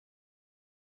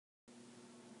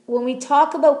when we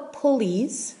talk about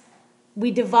pulleys,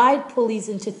 we divide pulleys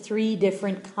into 3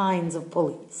 different kinds of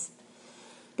pulleys.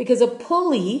 Because a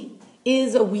pulley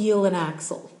is a wheel and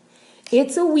axle.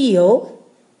 It's a wheel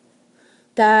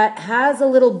that has a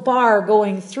little bar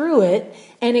going through it,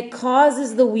 and it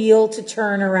causes the wheel to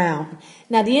turn around.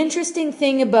 Now, the interesting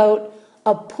thing about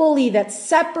a pulley that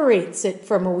separates it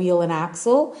from a wheel and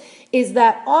axle is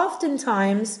that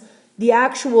oftentimes the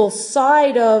actual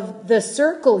side of the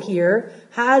circle here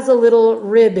has a little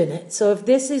rib in it. So if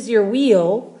this is your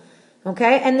wheel,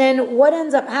 okay, and then what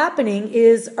ends up happening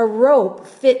is a rope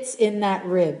fits in that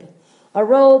rib. A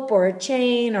rope or a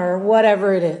chain or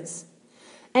whatever it is.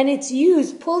 And it's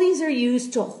used, pulleys are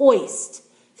used to hoist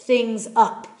things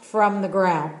up from the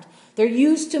ground. They're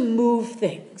used to move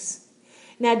things.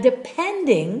 Now,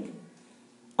 depending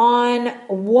on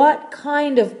what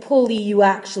kind of pulley you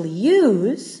actually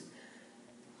use,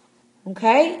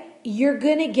 okay, you're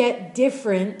going to get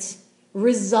different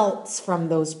results from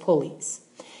those pulleys.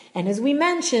 And as we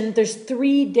mentioned, there's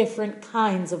 3 different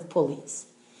kinds of pulleys.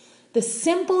 The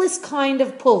simplest kind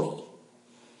of pulley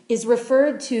is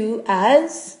referred to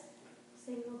as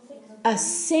a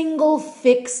single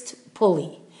fixed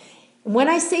pulley. When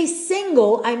I say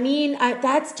single, I mean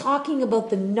that's talking about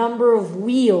the number of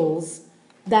wheels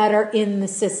that are in the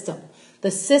system.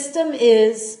 The system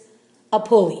is a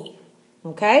pulley.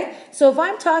 Okay? So if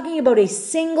I'm talking about a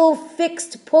single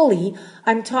fixed pulley,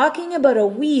 I'm talking about a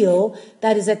wheel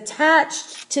that is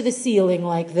attached to the ceiling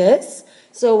like this.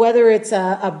 So whether it's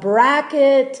a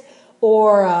bracket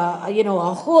or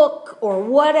a hook or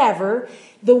whatever,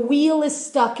 the wheel is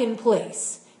stuck in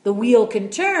place. The wheel can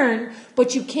turn,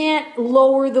 but you can't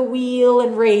lower the wheel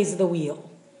and raise the wheel.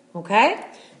 Okay?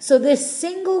 So this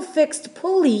single fixed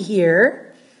pulley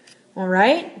here, all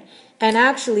right? And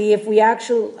actually, if we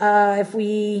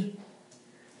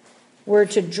were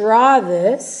to draw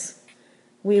this,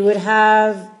 we would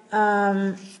have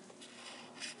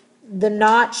the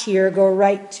notch here go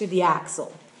right to the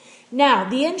axle. Now,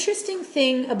 the interesting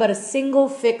thing about a single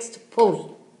fixed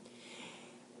pulley,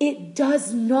 it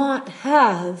does not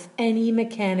have any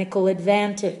mechanical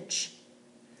advantage.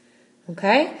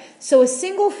 Okay? So a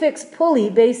single fixed pulley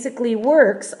basically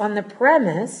works on the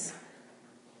premise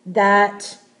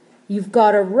that you've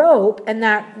got a rope, and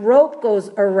that rope goes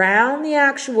around the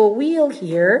actual wheel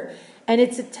here, and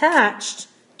it's attached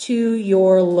to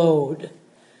your load.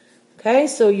 Okay,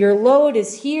 so your load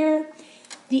is here.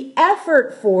 The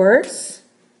effort force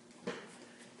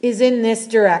is in this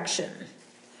direction.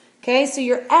 Okay, so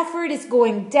your effort is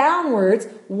going downwards.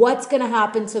 What's going to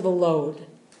happen to the load?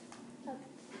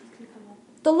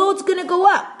 The load's going to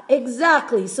go up.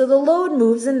 Exactly. So the load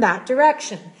moves in that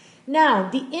direction. Now,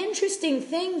 the interesting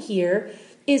thing here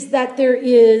is that there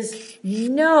is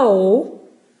no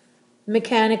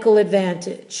mechanical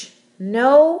advantage.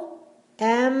 No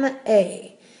MA.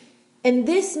 And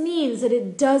this means that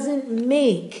it doesn't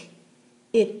make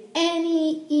it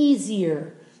any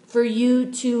easier for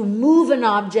you to move an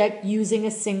object using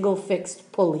a single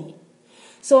fixed pulley.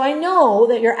 So I know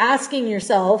that you're asking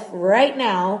yourself right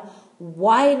now,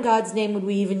 why in God's name would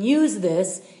we even use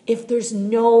this if there's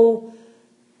no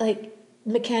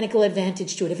mechanical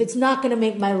advantage to it, if it's not going to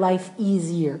make my life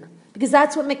easier? Because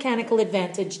that's what mechanical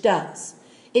advantage does.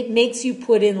 It makes you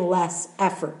put in less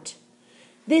effort.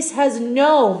 This has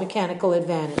no mechanical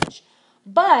advantage,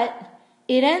 but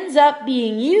it ends up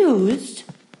being used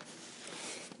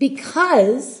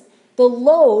because the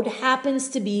load happens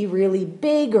to be really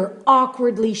big or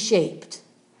awkwardly shaped.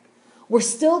 We're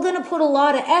still going to put a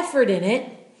lot of effort in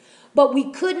it, but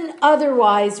we couldn't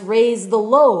otherwise raise the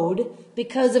load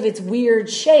because of its weird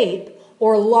shape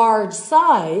or large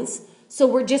size, so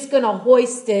we're just going to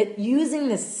hoist it using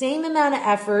the same amount of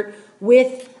effort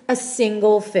with a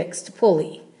single fixed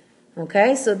pulley.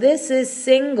 Okay, so this is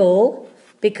single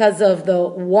because of the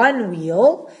one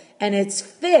wheel, and it's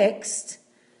fixed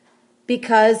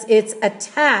because it's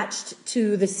attached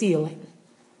to the ceiling.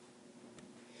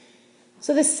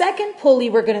 So the second pulley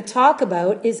we're going to talk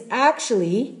about is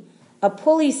actually a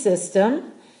pulley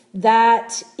system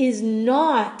that is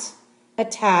not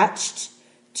attached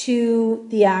to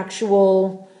the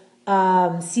actual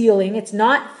ceiling. It's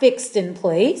not fixed in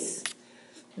place.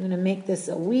 I'm going to make this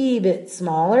a wee bit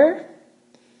smaller.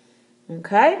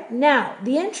 Okay, now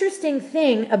the interesting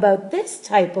thing about this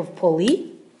type of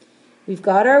pulley, we've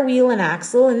got our wheel and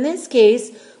axle. In this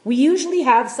case, we usually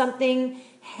have something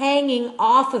hanging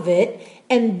off of it,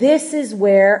 and this is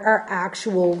where our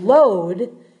actual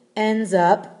load ends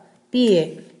up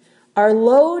being. Our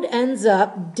load ends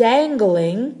up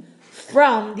dangling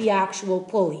from the actual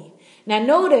pulley. Now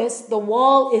notice the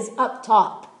wall is up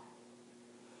top.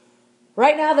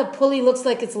 Right now the pulley looks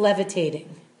like it's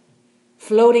levitating,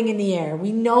 floating in the air.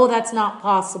 We know that's not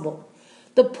possible.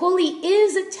 The pulley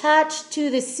is attached to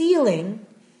the ceiling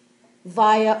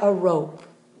via a rope.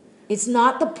 It's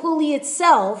not the pulley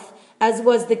itself, as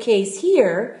was the case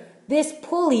here. This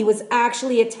pulley was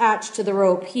actually attached to the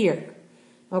rope here,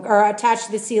 or attached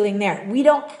to the ceiling there. We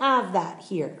don't have that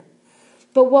here.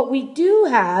 But what we do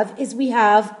have is we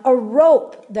have a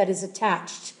rope that is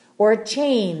attached, or a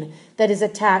chain that is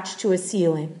attached to a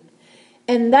ceiling.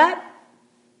 And that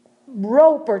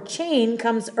rope or chain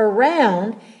comes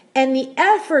around, and the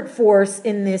effort force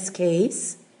in this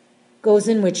case goes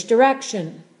in which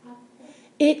direction?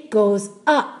 It goes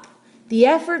up. The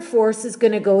effort force is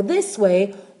going to go this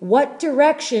way. What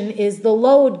direction is the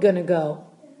load going to go?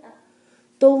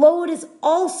 The load is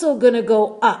also going to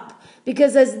go up,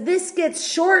 because as this gets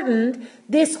shortened,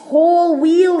 this whole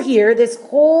wheel here, this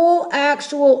whole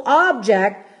actual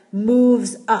object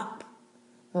moves up.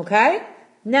 Okay?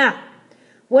 Now,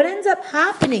 what ends up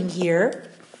happening here,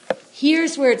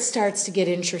 here's where it starts to get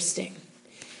interesting.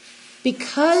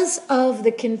 Because of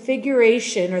the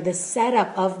configuration or the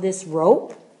setup of this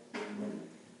rope,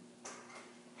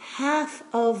 half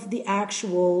of the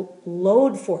actual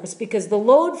load force, because the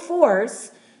load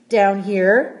force down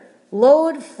here,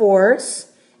 load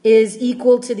force is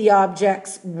equal to the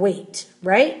object's weight,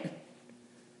 right?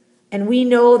 And we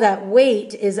know that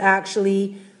weight is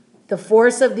actually the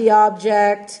force of the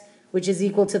object, which is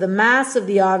equal to the mass of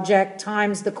the object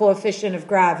times the coefficient of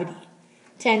gravity.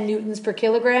 10 newtons per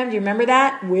kilogram. Do you remember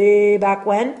that? Way back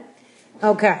when?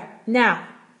 Okay. Now,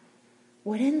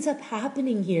 what ends up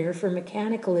happening here for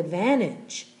mechanical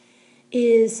advantage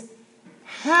is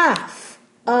half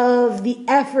of the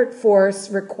effort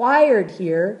force required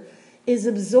here is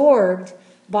absorbed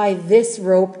by this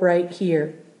rope right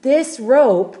here. This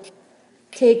rope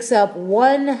takes up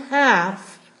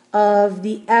 1/2 of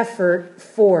the effort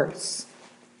force.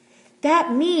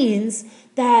 That means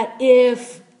that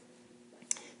if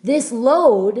this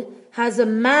load has a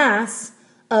mass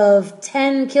of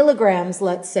 10 kilograms,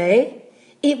 let's say,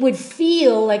 it would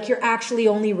feel like you're actually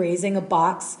only raising a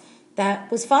box that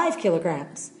was 5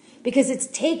 kilograms. Because it's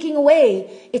taking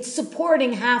away, it's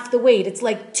supporting half the weight. It's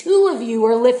like 2 of you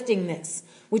are lifting this,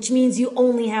 which means you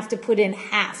only have to put in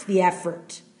half the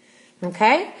effort.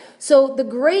 Okay? So the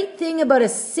great thing about a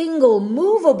single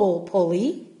movable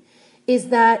pulley is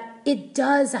that it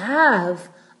does have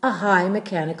a high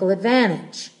mechanical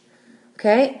advantage.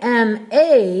 Okay?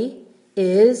 MA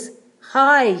is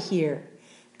high here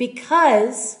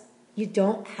because you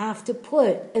don't have to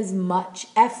put as much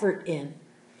effort in.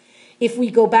 If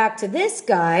we go back to this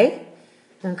guy,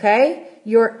 okay,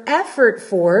 your effort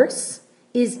force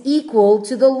is equal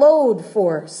to the load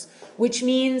force, which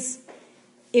means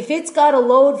if it's got a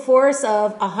load force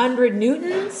of 100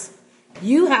 newtons,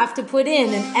 you have to put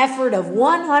in an effort of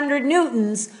 100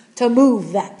 newtons to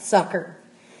move that sucker.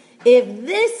 If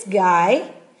this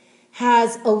guy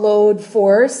has a load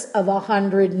force of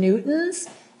 100 newtons,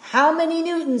 how many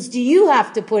newtons do you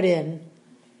have to put in?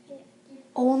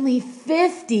 Only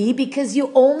 50, because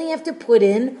you only have to put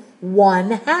in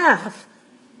 1/2.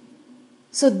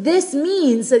 So this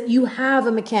means that you have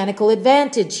a mechanical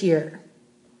advantage here.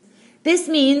 This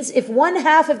means if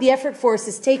 1/2 of the effort force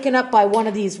is taken up by one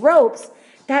of these ropes,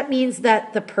 that means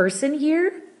that the person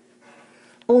here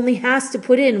only has to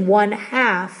put in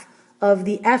 1/2 of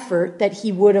the effort that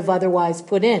he would have otherwise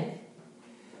put in.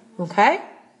 Okay?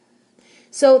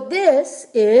 So this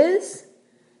is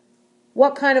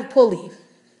what kind of pulley?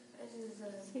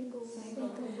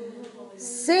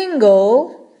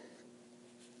 Single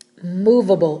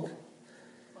movable.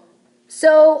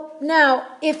 So now,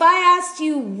 if I asked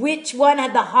you which one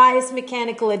had the highest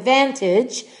mechanical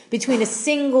advantage between a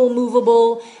single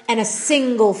movable and a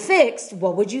single fixed,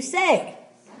 what would you say?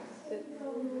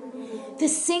 The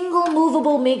single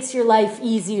movable makes your life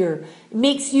easier. It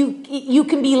makes you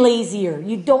can be lazier.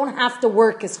 You don't have to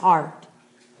work as hard.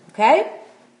 Okay?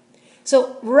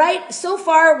 So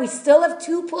far we still have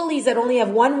 2 pulleys that only have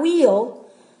 1 wheel,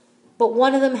 but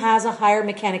one of them has a higher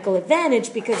mechanical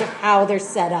advantage because of how they're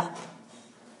set up.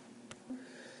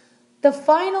 The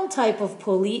final type of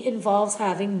pulley involves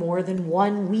having more than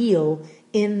 1 wheel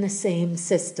in the same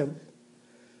system,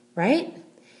 right?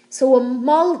 So a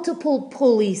multiple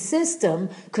pulley system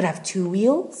could have 2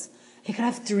 wheels, it could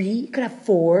have 3, it could have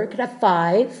 4, it could have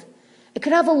 5, it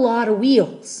could have a lot of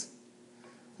wheels.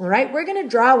 All right, we're going to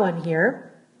draw one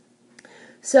here.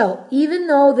 So even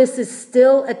though this is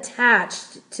still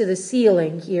attached to the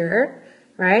ceiling here,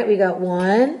 right, we got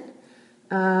 1,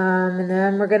 and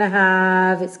then we're going to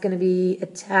have, it's going to be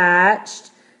attached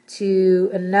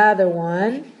to another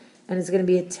one, and it's going to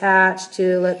be attached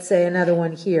to, let's say, another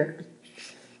one here.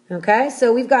 Okay,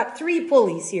 so we've got 3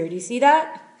 pulleys here. Do you see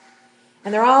that?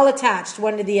 And they're all attached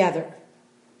one to the other.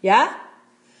 Yeah?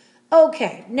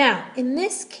 Okay, now, in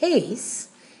this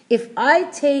case, if I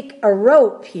take a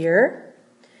rope here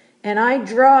and I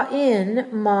draw in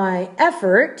my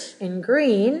effort in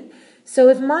green, so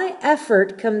if my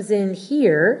effort comes in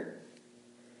here,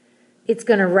 it's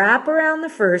going to wrap around the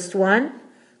first one,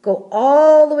 go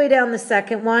all the way down the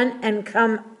second one, and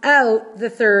come out the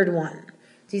third one.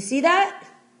 Do you see that?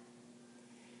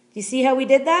 Do you see how we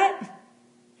did that?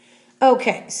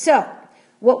 Okay, so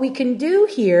what we can do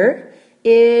here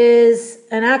is,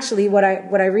 and actually what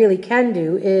I really can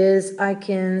do is I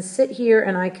can sit here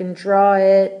and I can draw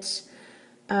it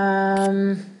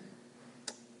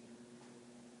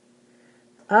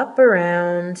up,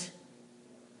 around,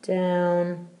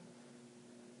 down.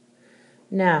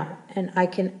 Now, and I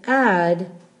can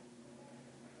add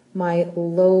my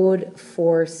load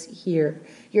force here.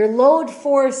 Your load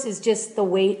force is just the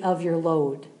weight of your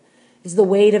load, is the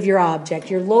weight of your object.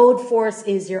 Your load force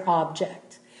is your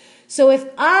object. So if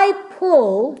I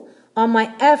pull on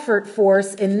my effort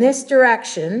force in this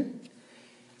direction,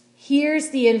 here's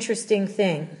the interesting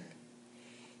thing.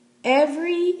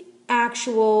 Every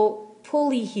actual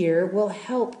pulley here will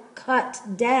help cut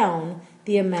down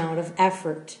the amount of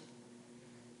effort.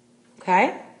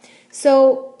 Okay?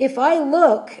 So if I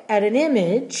look at an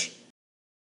image,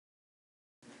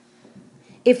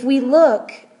 if we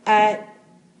look at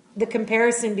the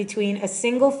comparison between a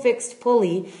single fixed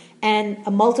pulley and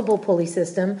a multiple pulley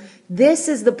system, this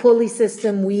is the pulley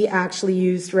system we actually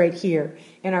used right here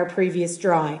in our previous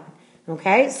drawing.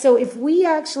 Okay, so if we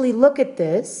actually look at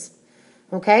this,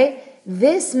 okay,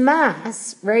 this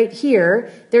mass right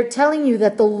here, they're telling you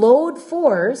that the load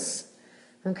force,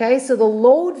 okay, so the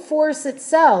load force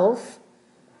itself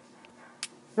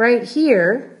right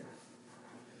here,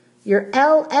 your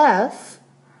LF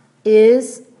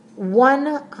is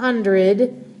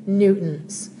 100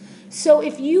 newtons. So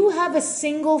if you have a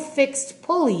single fixed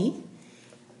pulley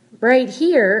right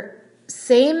here,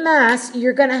 same mass,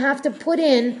 you're going to have to put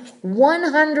in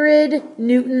 100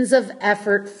 newtons of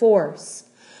effort force.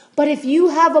 But if you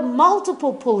have a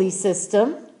multiple pulley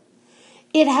system,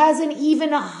 it has an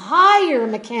even higher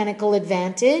mechanical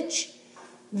advantage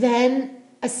than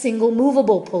a single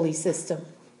movable pulley system.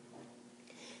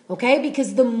 Okay,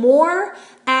 because the more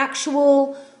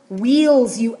actual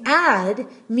wheels you add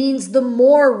means the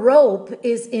more rope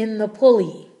is in the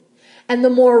pulley. And the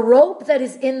more rope that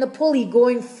is in the pulley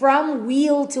going from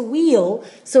wheel to wheel,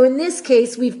 so in this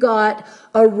case we've got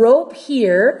a rope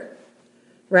here,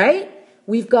 right?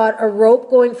 We've got a rope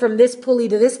going from this pulley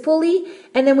to this pulley,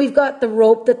 and then we've got the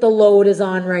rope that the load is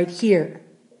on right here.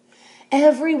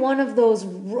 Every one of those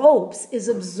ropes is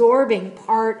absorbing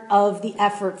part of the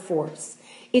effort force.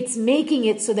 It's making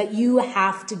it so that you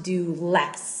have to do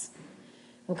less.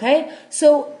 Okay?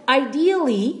 So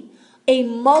ideally, a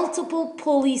multiple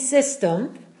pulley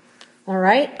system, all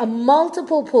right, a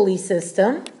multiple pulley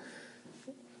system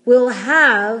will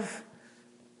have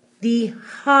the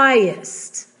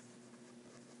highest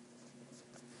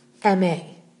MA.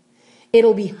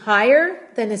 It'll be higher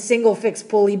than a single fixed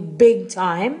pulley big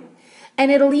time,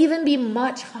 and it'll even be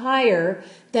much higher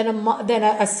than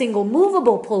a single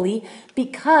movable pulley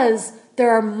because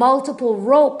there are multiple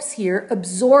ropes here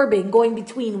absorbing, going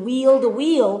between wheel to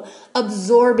wheel,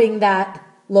 absorbing that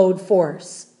load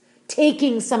force,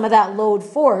 taking some of that load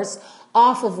force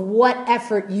off of what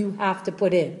effort you have to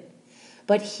put in.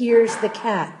 But here's the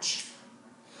catch.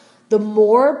 The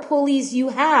more pulleys you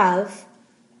have,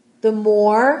 the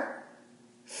more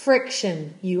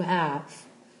friction you have,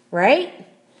 right?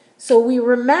 So we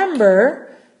remember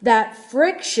that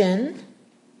friction,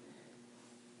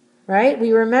 right?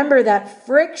 We remember that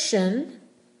friction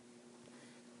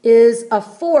is a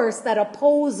force that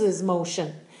opposes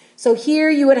motion. So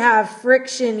here you would have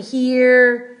friction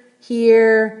here,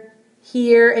 here,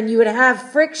 here, and you would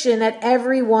have friction at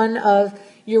every one of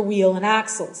your wheel and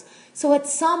axles. So at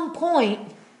some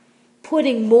point,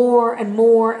 putting more and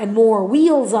more and more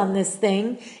wheels on this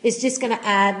thing is just going to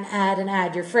add and add and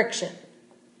add your friction.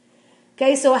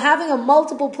 Okay, so having a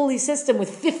multiple pulley system with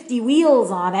 50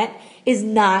 wheels on it is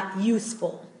not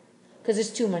useful because there's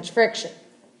too much friction.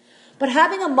 But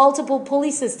having a multiple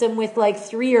pulley system with like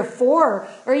 3 or 4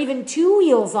 or even 2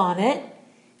 wheels on it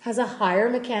has a higher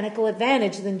mechanical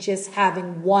advantage than just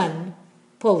having one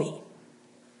pulley.